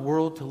allowing the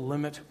world to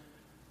limit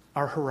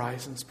our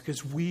horizons,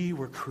 because we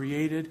were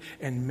created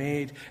and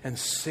made and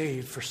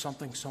saved for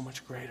something so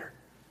much greater.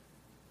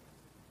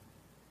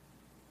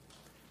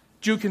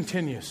 Jude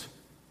continues.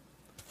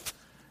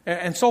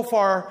 And so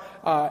far,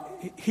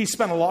 he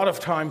spent a lot of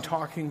time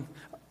talking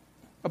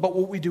about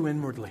what we do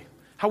inwardly,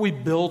 how we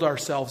build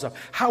ourselves up,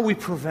 how we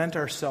prevent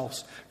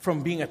ourselves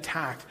from being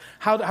attacked,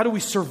 how do we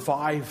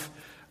survive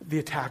the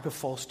attack of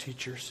false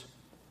teachers.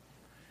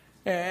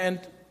 And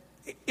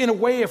in a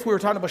way, if we were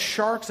talking about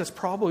sharks, that's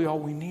probably all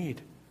we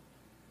need.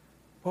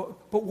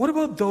 But what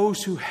about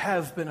those who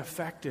have been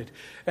affected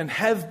and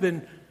have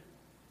been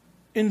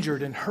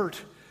injured and hurt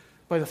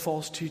by the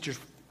false teachers?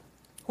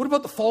 What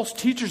about the false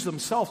teachers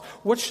themselves?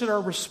 What should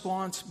our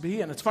response be?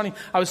 And it's funny,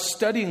 I was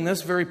studying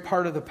this very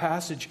part of the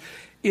passage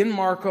in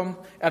Markham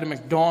at a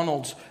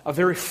McDonald's, a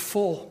very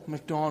full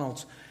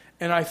McDonald's.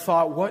 And I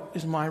thought, what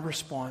is my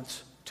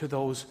response to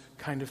those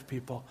kind of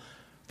people?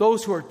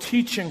 Those who are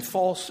teaching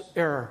false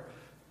error.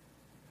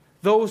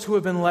 Those who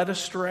have been led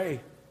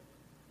astray.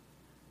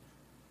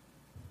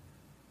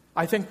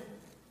 I think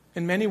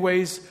in many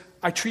ways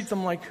I treat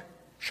them like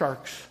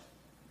sharks.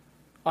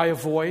 I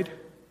avoid.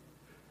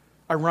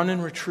 I run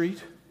and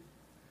retreat.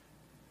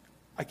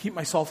 I keep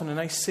myself in a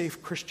nice,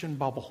 safe Christian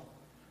bubble.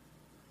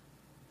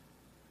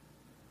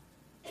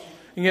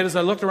 And yet as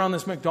I looked around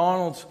this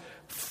McDonald's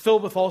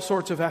filled with all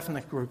sorts of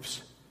ethnic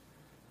groups,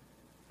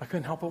 I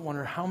couldn't help but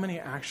wonder how many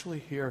actually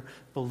here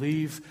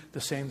believe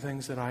the same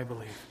things that I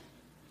believe.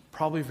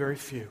 Probably very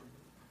few.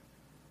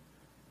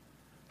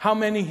 How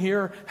many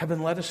here have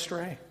been led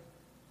astray?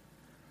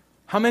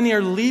 How many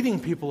are leading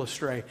people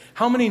astray?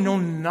 How many know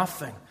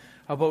nothing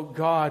about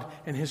God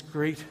and His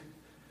great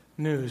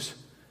news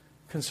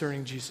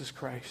concerning Jesus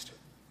Christ?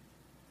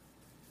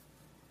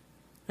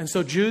 And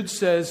so Jude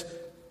says,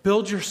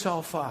 build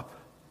yourself up.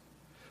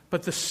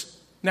 But the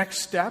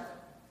next step,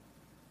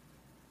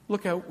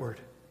 look outward.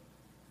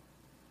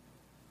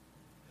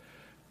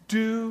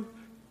 Do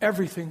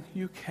everything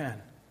you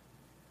can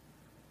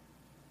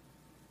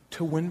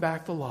to win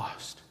back the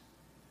lost,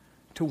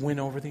 to win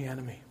over the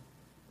enemy.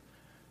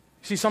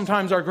 See,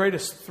 sometimes our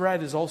greatest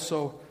threat is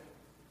also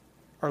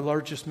our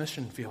largest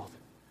mission field.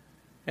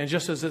 And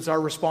just as it's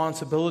our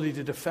responsibility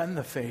to defend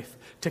the faith,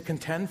 to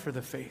contend for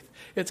the faith,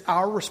 it's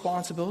our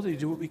responsibility to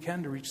do what we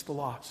can to reach the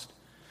lost.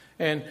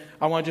 And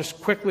I want to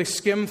just quickly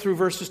skim through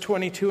verses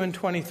 22 and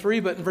 23,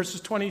 but in verses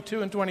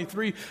 22 and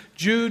 23,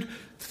 Jude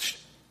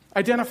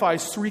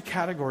identifies three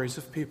categories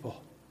of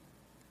people.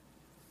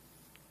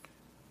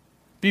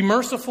 Be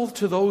merciful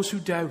to those who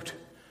doubt,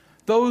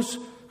 those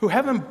who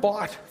haven't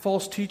bought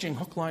false teaching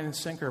hook, line, and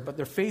sinker, but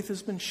their faith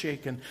has been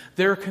shaken.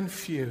 They're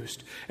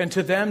confused. And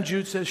to them,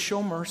 Jude says,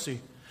 show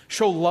mercy,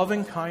 show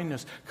loving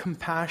kindness,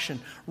 compassion,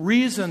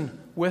 reason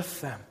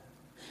with them,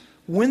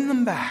 win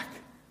them back.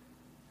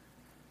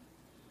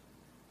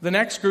 The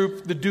next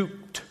group, the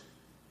duped.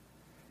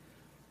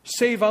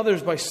 Save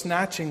others by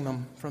snatching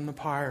them from the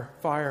fire.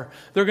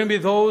 There are going to be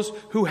those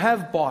who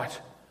have bought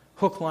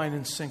hook, line,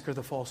 and sinker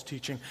the false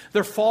teaching.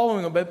 They're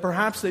following them, but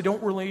perhaps they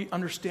don't really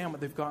understand what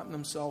they've gotten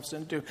themselves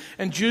into.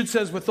 And Jude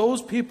says with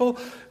those people,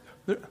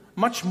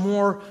 much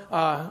more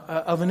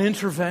of an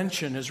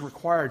intervention is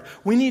required.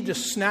 We need to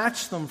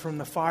snatch them from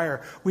the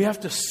fire. We have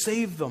to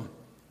save them.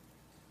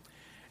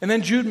 And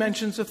then Jude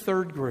mentions a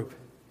third group.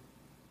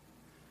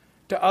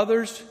 To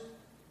others,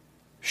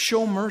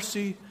 show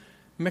mercy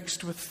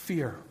mixed with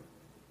fear,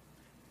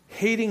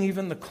 hating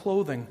even the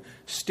clothing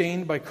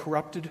stained by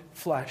corrupted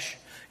flesh.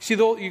 See,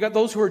 you got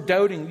those who are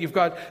doubting. You've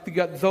got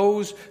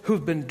those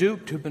who've been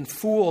duped, who've been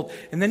fooled.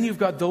 And then you've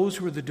got those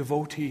who are the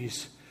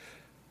devotees.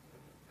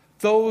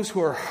 Those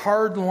who are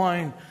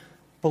hardline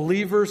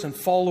believers and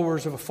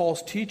followers of a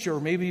false teacher,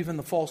 or maybe even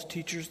the false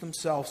teachers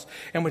themselves.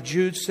 And what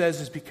Jude says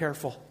is be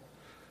careful,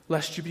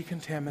 lest you be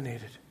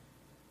contaminated.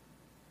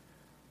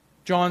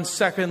 John's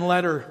second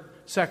letter,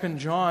 2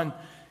 John,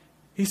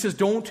 he says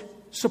don't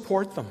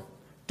support them.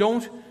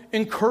 Don't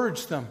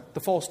encourage them, the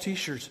false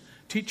teachers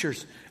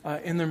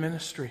in their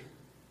ministry.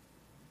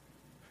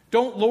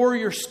 Don't lower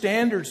your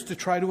standards to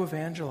try to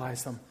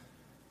evangelize them.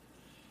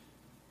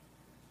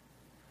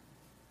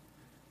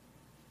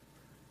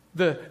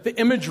 The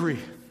imagery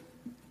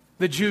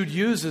that Jude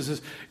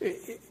uses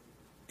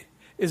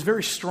is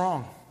very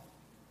strong.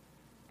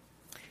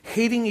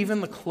 hating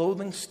even the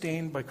clothing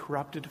stained by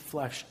corrupted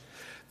flesh.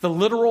 The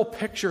literal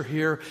picture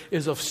here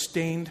is of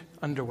stained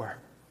underwear.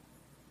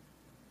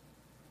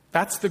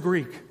 That's the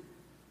Greek.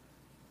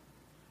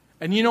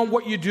 And you know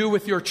what you do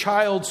with your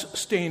child's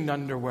stained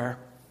underwear?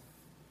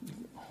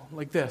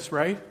 Like this,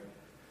 right?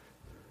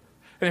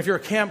 And if you're a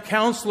camp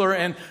counselor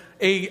and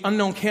an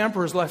unknown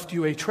camper has left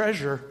you a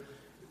treasure,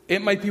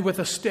 it might be with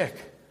a stick.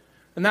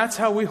 And that's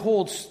how we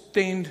hold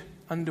stained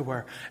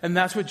underwear. And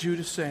that's what Jude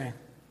is saying.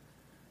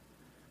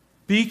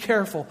 Be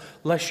careful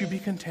lest you be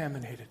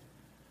contaminated.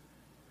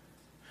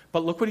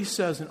 But look what he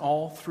says in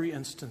all three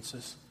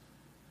instances.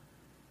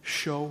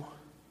 Show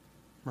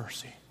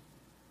mercy.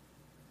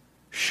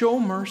 Show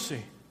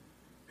mercy.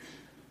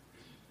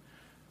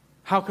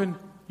 How can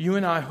you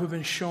and I, who have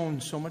been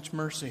shown so much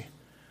mercy,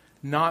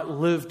 not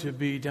live to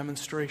be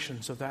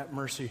demonstrations of that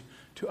mercy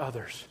to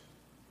others?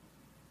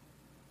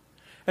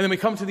 And then we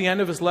come to the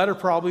end of his letter,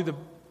 probably the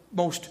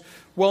most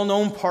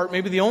well-known part,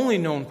 maybe the only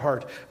known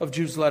part of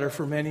Jude's letter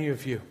for many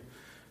of you.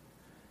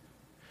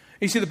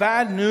 You see, the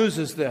bad news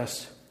is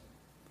this.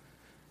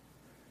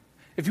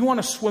 If you want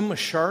to swim with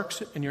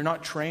sharks and you're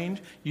not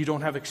trained, you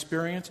don't have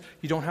experience,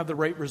 you don't have the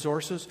right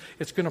resources,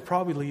 it's going to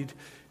probably lead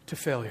to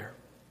failure.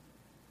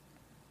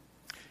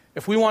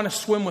 If we want to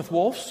swim with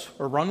wolves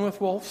or run with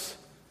wolves,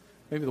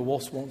 maybe the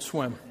wolves won't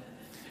swim.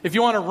 If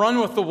you want to run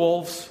with the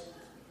wolves,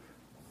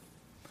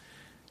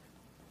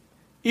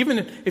 even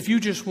if you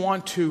just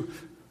want to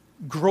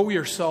grow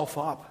yourself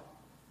up,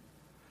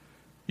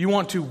 you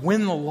want to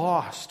win the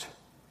lost,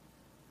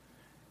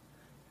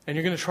 and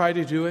you're going to try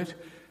to do it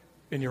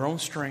in your own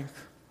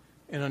strength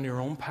and on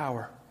your own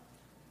power,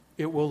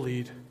 it will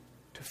lead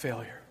to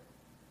failure.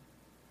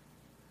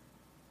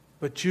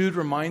 But Jude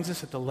reminds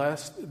us at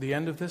the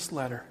end of this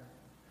letter,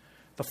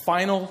 the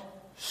final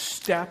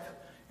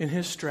step in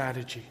his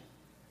strategy: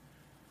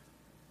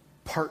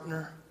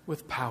 partner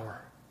with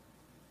power.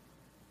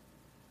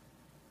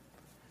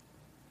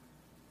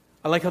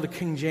 I like how the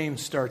King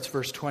James starts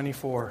verse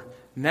 24.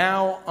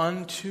 Now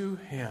unto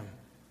him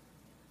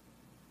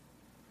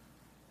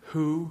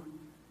who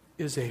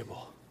is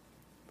able.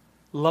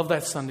 Love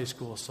that Sunday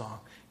school song.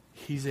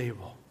 He's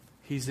able.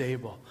 He's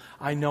able.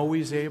 I know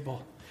he's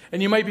able.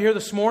 And you might be here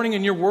this morning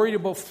and you're worried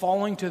about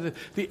falling to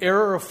the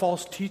error of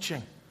false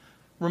teaching.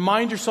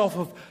 Remind yourself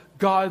of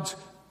God's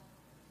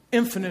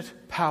infinite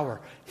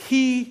power.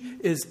 He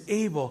is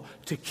able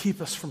to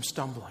keep us from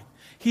stumbling.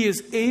 He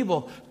is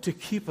able to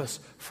keep us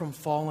from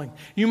falling.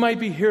 You might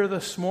be here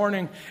this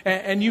morning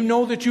and you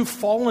know that you've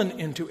fallen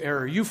into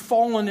error. You've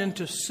fallen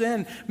into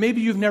sin.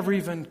 Maybe you've never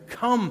even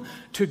come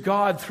to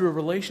God through a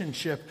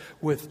relationship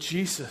with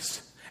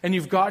Jesus. And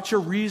you've got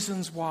your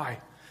reasons why.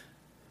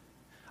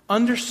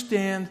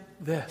 Understand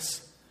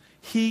this.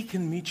 He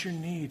can meet your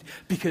need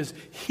because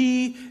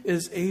he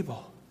is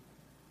able.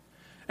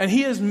 And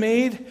he has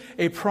made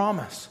a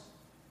promise.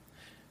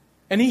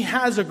 And he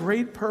has a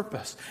great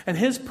purpose. And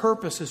his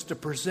purpose is to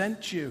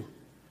present you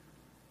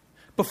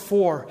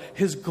before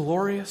his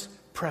glorious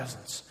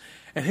presence.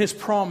 And his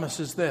promise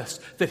is this,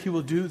 that he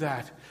will do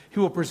that. He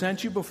will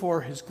present you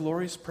before his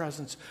glorious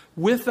presence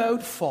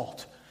without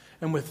fault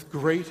and with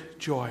great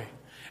joy.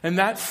 And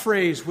that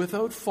phrase,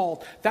 without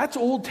fault, that's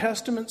Old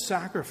Testament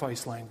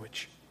sacrifice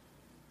language.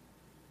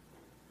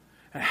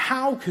 And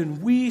how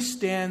can we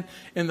stand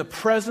in the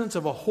presence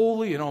of a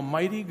holy and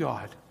almighty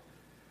God?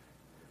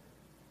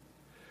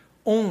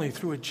 Only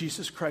through what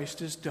Jesus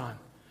Christ has done,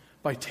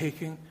 by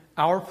taking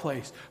our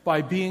place,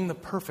 by being the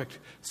perfect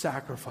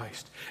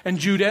sacrifice. And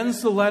Jude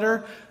ends the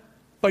letter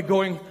by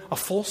going a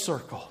full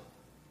circle.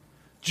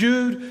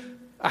 Jude,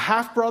 a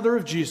half-brother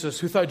of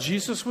Jesus who thought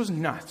Jesus was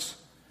nuts,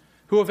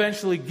 who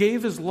eventually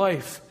gave his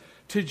life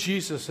to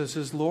Jesus as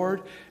his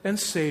Lord and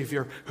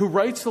Savior, who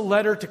writes the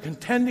letter to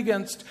contend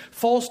against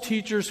false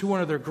teachers who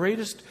one of their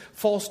greatest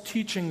false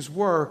teachings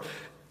were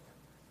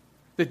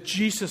that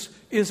Jesus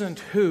isn't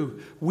who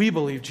we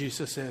believe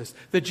Jesus is.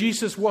 That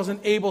Jesus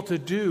wasn't able to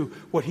do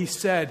what he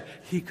said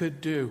he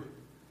could do.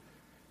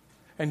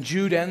 And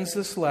Jude ends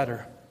this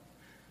letter.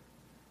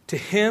 To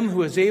him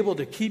who is able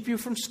to keep you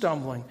from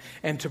stumbling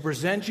and to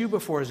present you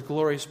before his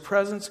glorious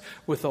presence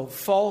without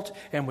fault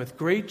and with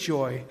great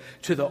joy,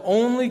 to the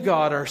only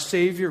God our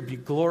Savior be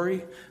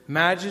glory,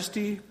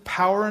 majesty,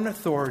 power, and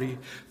authority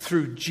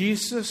through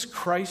Jesus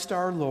Christ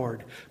our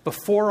Lord,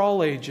 before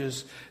all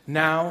ages,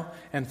 now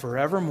and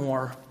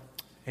forevermore.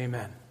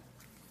 Amen.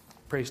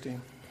 Praise to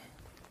him.